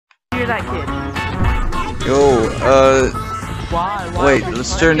you're that kid. Yo, Why? wait,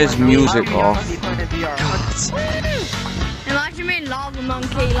 let's turn this music off. Unless you mean lava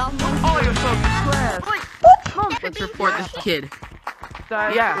monkey, lava monkey. Oh, you're so stressed. Let's report this kid.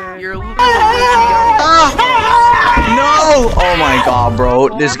 Yeah, you're No! Oh my god,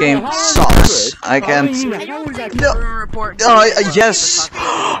 bro, this game sucks. I can't. No. Yes,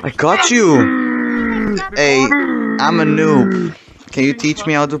 I got you. Hey, I'm a noob. Can you teach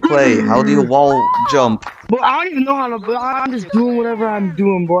me how to play? How do you wall jump? Boy, I don't even know how to. But I'm just doing whatever I'm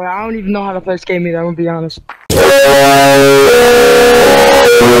doing, boy. I don't even know how to play this game either. I'm gonna be honest.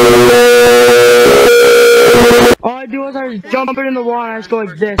 All I do is I just jump in the wall and I just go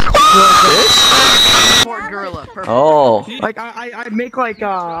like this. Gorilla. Oh. Like I make like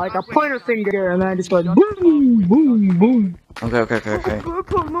a pointer finger and then I just go like boom, boom, boom. Okay.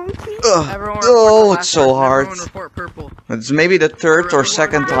 Purple monkey. Oh, it's so hard. Report purple. It's maybe the third or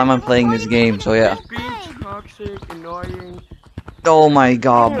second time I'm playing this game, so yeah. Toxic, annoying. Oh my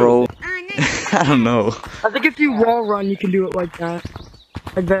god, bro. I don't know. I think if you wall run, you can do it like that,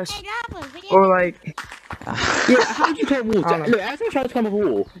 like this, or like. Yeah, how did you climb a wall? Look, every time I try to climb a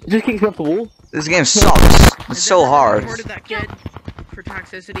wall, it just kicks me off the wall. This game sucks. It's so hard. Reported that kid for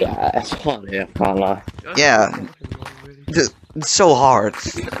toxicity. Yeah, it's fun, yeah, can't lie. Yeah. It's so hard.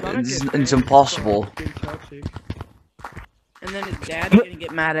 It's impossible. And then his dad's gonna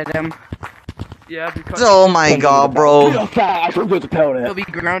get mad at him. Yeah, because Oh my god, bro. he'll be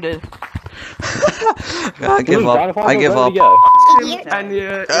grounded. I give up. I give up.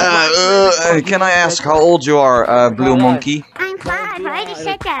 And Can I ask how old you are, Blue Monkey? I'm 5, I just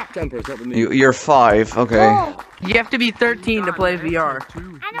said that. You're 5, okay. you have to be 13 to play VR.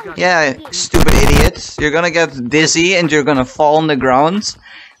 Yeah, stupid idiots. You're gonna get dizzy and you're gonna fall on the ground.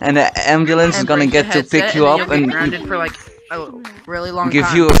 And the ambulance is gonna get to pick you up and grounded for like a really long give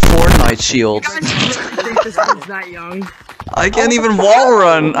time. you a Fortnite shield. I think this kid's not young. I can't even wall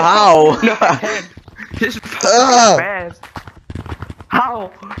run. How? This Ugh.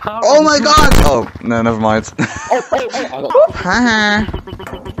 How? Oh my god! Oh, no, never mind. Haha.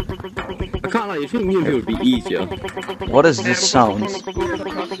 I can't lie, you think me and him would be easier. What is this sound?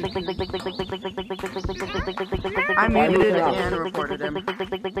 I muted it and reported him.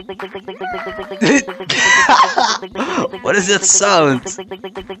 What is that sound?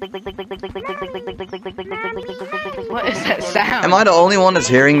 What is that sound? Am I the only one that's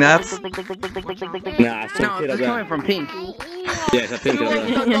hearing that? Nah, it's No, it's coming from Pink. Yeah, it's a pink over there.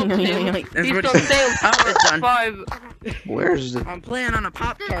 That's what it's saying. Oh, it's done. Where's the... I'm playing on a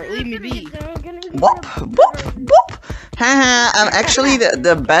pop cart. Leave me be. Whoop, whoop, whoop. Haha, I'm actually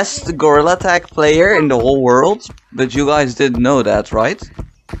the best Gorilla Tag player in the whole world. But you guys didn't know that, right?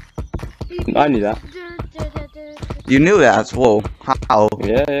 I knew that. You knew that? Whoa. How?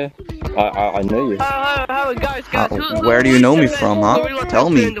 Yeah. I know you. Guys, Where do you know me from, huh? Tell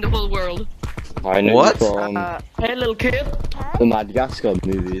me. I know What? you from Hey, little kid. the Madagascar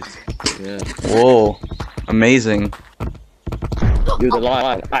movies. Yeah. Whoa. Amazing. You're the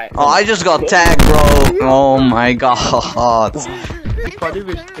lion. Oh, I just got tagged, bro. Oh my god.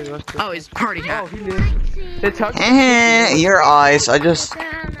 Oh, his party hat. Your eyes. I just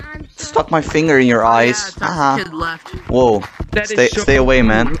stuck my finger in your eyes. Kid left. Whoa. Stay away,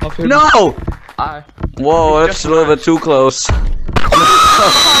 man. No! Whoa, that's a little bit too close.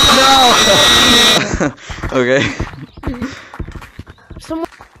 No! Okay.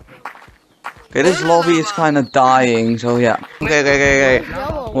 Okay, this lobby is kind of dying, so yeah. Okay.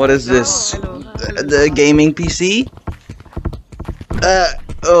 What is this? The gaming PC?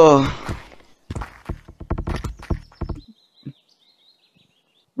 Oh.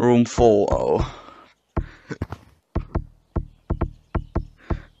 Room full, oh.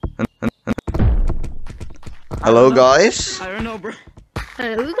 Hello, guys? I don't know, bro.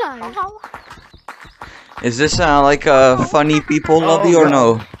 Hello, guys. Is this like a funny people lobby or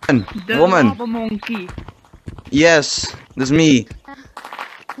no? Woman. Monkey. Yes, this is me.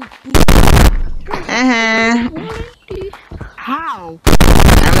 How?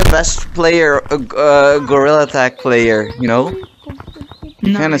 I'm the best player, Gorilla Tag player, you know?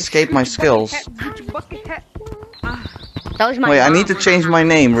 You can't escape my skills. Wait, I need to change my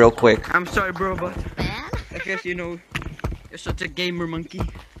name real quick. I'm sorry, bro, but I guess you know you're such a gamer monkey.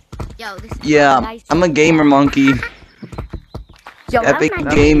 Yo, this is Yeah, I'm a gamer monkey. Yo, Epic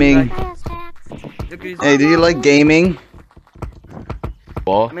gaming. Hey, do you like gaming?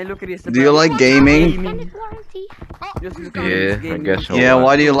 What? I mean, look at this. Do you like gaming? Just look at Yeah, this I game. guess so. Yeah,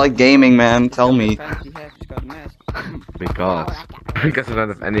 why do you like gaming, man? Tell me. Fancy hat, she's got a mask. Because I don't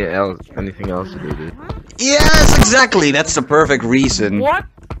have anything else to do, dude. Yes, exactly. That's the perfect reason. What?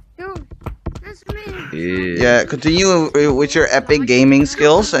 Dude, that's me. Yeah, continue with your epic gaming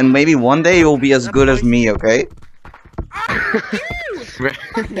skills, and maybe one day you'll be as good as me, okay?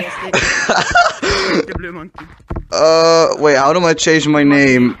 The blue monkey. Wait, how do I change my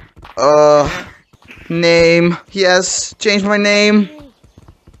name? Name. Yes, change my name.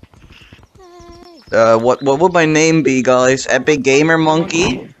 What would my name be, guys? Epic Gamer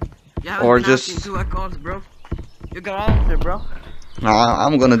Monkey? Yeah, Or I've been just- asking 2 accounts, bro. You got answer, bro. Nah,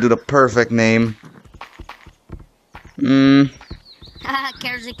 I'm gonna do the perfect name. Haha,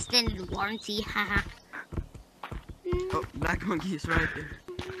 Cares extended warranty. Haha. Oh, black monkey is right there.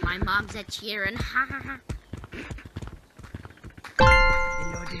 My mom's a cheering. Haha.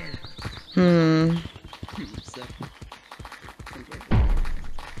 Hello there. So,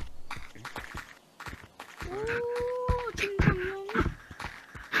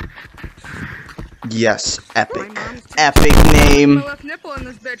 Yes, epic. Epic name. my left nipple in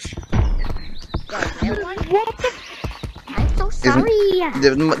this bitch. I'm so sorry.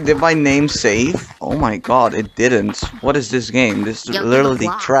 Did my name save? Oh my god, it didn't. What is this game? This is Yo, literally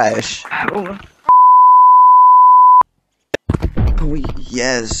block. trash. Oh,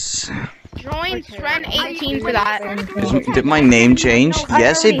 yes. Join Sren 18 for that. Did my name change?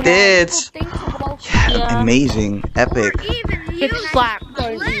 Yes, it did. Yeah, amazing. Epic. It's slap.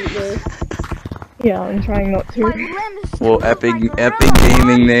 Yeah, I'm trying not to. Well, epic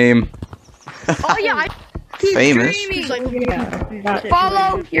gaming name. Oh yeah, Famous.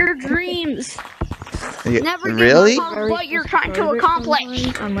 follow your dreams. Yeah, Never give really? up on What you're trying to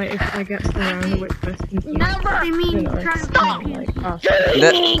accomplish. I might, if I get surrounded with questions, Never. You mean Stop.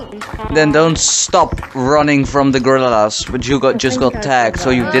 Then don't stop running from the gorillas. But you just got tagged, so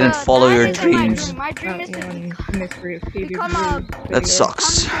you didn't follow your dreams. My dream is to become a That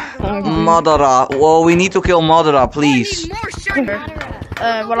sucks. Madara. Whoa, we need to kill Madara, please.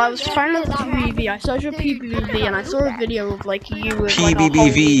 When I was trying to look at PBB, I searched for PBB and I saw a video of like you with like a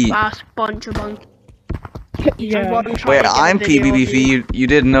PBBV. whole vast bunch of monkeys. Yeah. Wait, I'm PBBV. You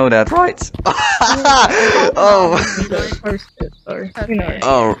didn't know that, right? Oh.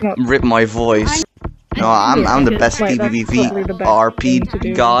 Oh, rip my voice. No, I'm the best PBBV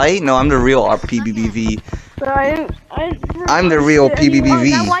RP guy. No, I'm the real PBBV. I'm the real Is that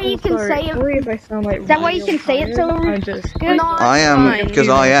PBBV. why you can say it? Is that why you can say it so I am, because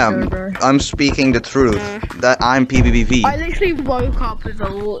I am. I'm speaking the truth. That I'm PBBV. I literally woke up with a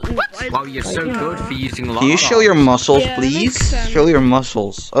Wow, you're so good for using Can you show your muscles, Yeah, that please? makes sense. Show your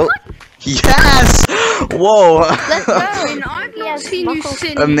muscles. Oh, yes! Whoa! Let's go. I've not seen you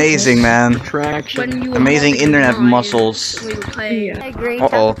since Amazing, man. when you were Amazing holding internet your eyes. muscles. We were playing.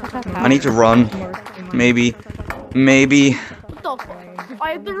 Uh-oh. I need to run. Maybe.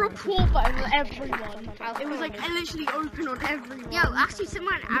 I had the report button on everyone. It was like I literally open on everyone. Yo, actually,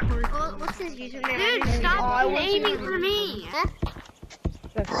 someone. What's his username? Dude, stop aiming for me.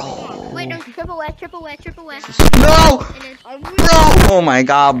 Wait, no, triple wet. No! No! Oh my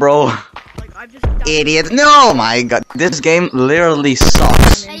god, bro. Idiot. No, my god. This game literally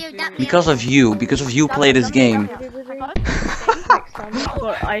sucks. Because of you play this game.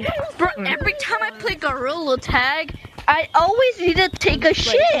 Bro, every time I play Gorilla Tag, I always need to take a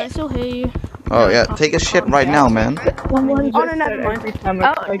shit. Oh yeah, take a shit right now, man. Oh no, never mind.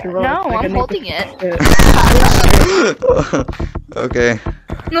 No, I'm holding it. Okay.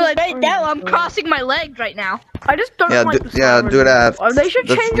 No, like right now I'm crossing my legs right now. I just don't Yeah, like do that. Oh, they should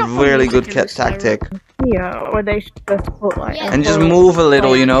That's change up the really music good in this tactic. Yeah, or they should just put like. And just move a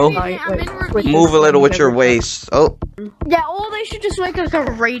little, you know? Move a little with your waist. Oh, Yeah, or they should just make like a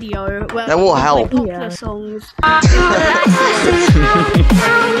radio. Where that will they help. play popular songs.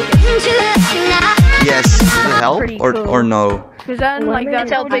 Yes. Does it help Pretty or cool. no? Because then like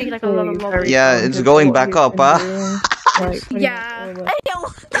that's how big like a lot of love. Yeah, it's going back up, huh? Yeah. Hey, yo,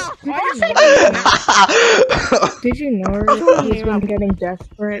 stop. Did you know he's been getting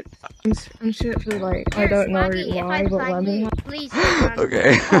desperate and shit for like I don't know why, but Lemon. Please.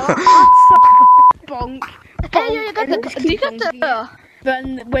 Okay. Bonk. Hey, you got the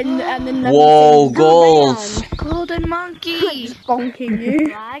then and then Whoa, gold. golden monkey bonking you.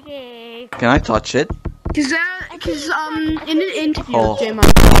 Can I touch it? Because in an interview Oh. with Jim,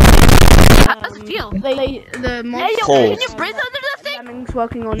 how's it feel? The monster. Cold. Can you breathe under the thing? Lemmings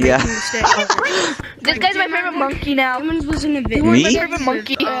working on Yeah. making the stick. This guy's my favorite monkey now. Lemmings was in a video. Me? My favorite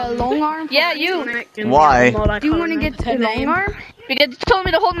monkey. Long arm. Yeah, you. Why? Do you want to get to long arm? Because you told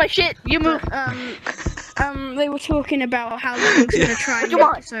me to hold my shit. You move. They were talking about how Lemmings gonna try and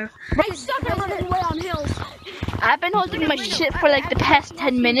get so. Right, suck it, running away on hills. I've been holding my shit for like the past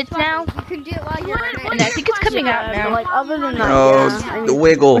 10 minutes now. You can do it while you're running. And I think it's coming out now. Like other than that, Oh, yeah. the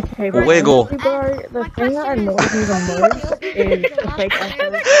wiggle, Okay, but wiggle. honestly, bro, the thing that annoys me the most is the fake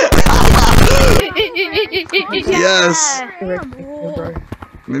effort. Yes. Bro.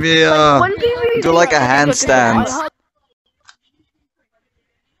 Maybe do like a handstand.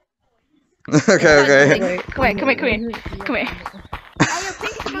 Okay. Come here.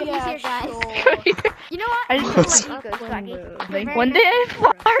 Easier, guys. You know what? I just my ego sucking. One day I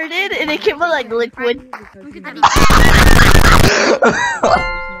farted and it came out like liquid. Children